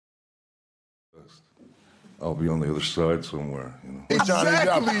I'll be on the other side somewhere, you know.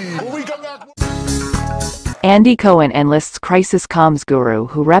 Exactly. When we come back. Andy Cohen enlists crisis comms guru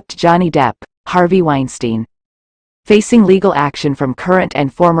who repped Johnny Depp, Harvey Weinstein. Facing legal action from current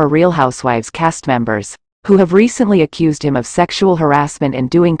and former Real Housewives cast members, who have recently accused him of sexual harassment and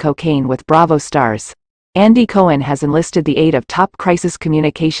doing cocaine with Bravo stars, Andy Cohen has enlisted the aid of top crisis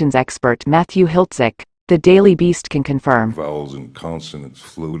communications expert Matthew Hiltzik, the Daily Beast can confirm. Vowels and consonants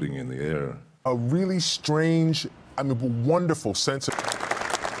floating in the air. A really strange, wonderful sense of...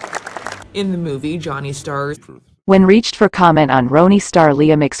 In the movie, Johnny stars. When reached for comment on Roni star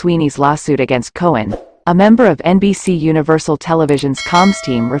Leah McSweeney's lawsuit against Cohen, a member of NBC Universal Television's comms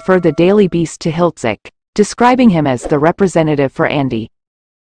team referred the Daily Beast to Hiltzik, describing him as the representative for Andy.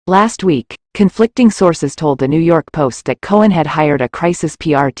 Last week, conflicting sources told the New York Post that Cohen had hired a crisis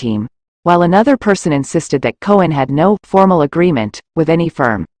PR team, while another person insisted that Cohen had no formal agreement with any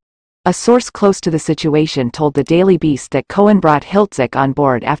firm. A source close to the situation told the Daily Beast that Cohen brought Hiltzik on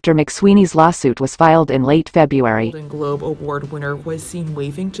board after McSweeney's lawsuit was filed in late February. Golden Globe Award winner was seen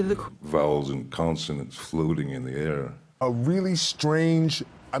waving to the vowels and consonants floating in the air. A really strange,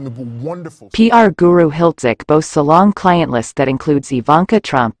 wonderful... PR guru Hiltzik boasts a long client list that includes Ivanka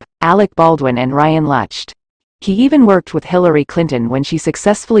Trump, Alec Baldwin and Ryan Lucht. He even worked with Hillary Clinton when she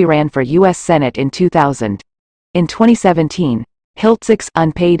successfully ran for U.S. Senate in 2000. In 2017, Hiltzik's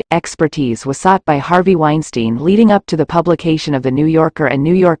unpaid expertise was sought by Harvey Weinstein leading up to the publication of The New Yorker and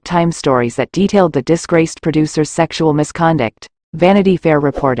New York Times stories that detailed the disgraced producer's sexual misconduct, Vanity Fair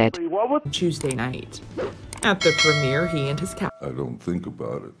reported. Tuesday night. At the premiere, he and his cast. I don't think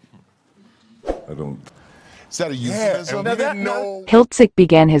about it. I don't... Is that a euphemism? Hiltzik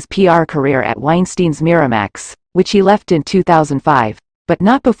began his PR career at Weinstein's Miramax, which he left in 2005. But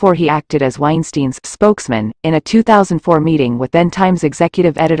not before he acted as Weinstein's spokesman in a 2004 meeting with then-Times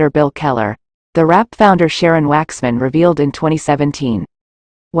executive editor Bill Keller, the Wrap founder Sharon Waxman revealed in 2017.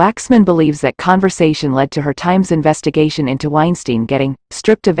 Waxman believes that conversation led to her Times investigation into Weinstein getting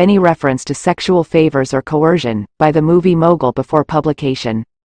stripped of any reference to sexual favors or coercion by the movie mogul before publication.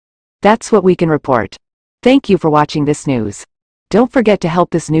 That's what we can report. Thank you for watching this news. Don't forget to help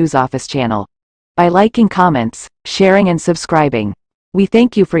this news office channel by liking, comments, sharing and subscribing. We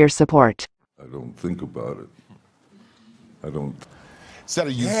thank you for your support. I don't think about it. I don't... Is that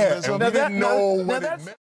a euphemism?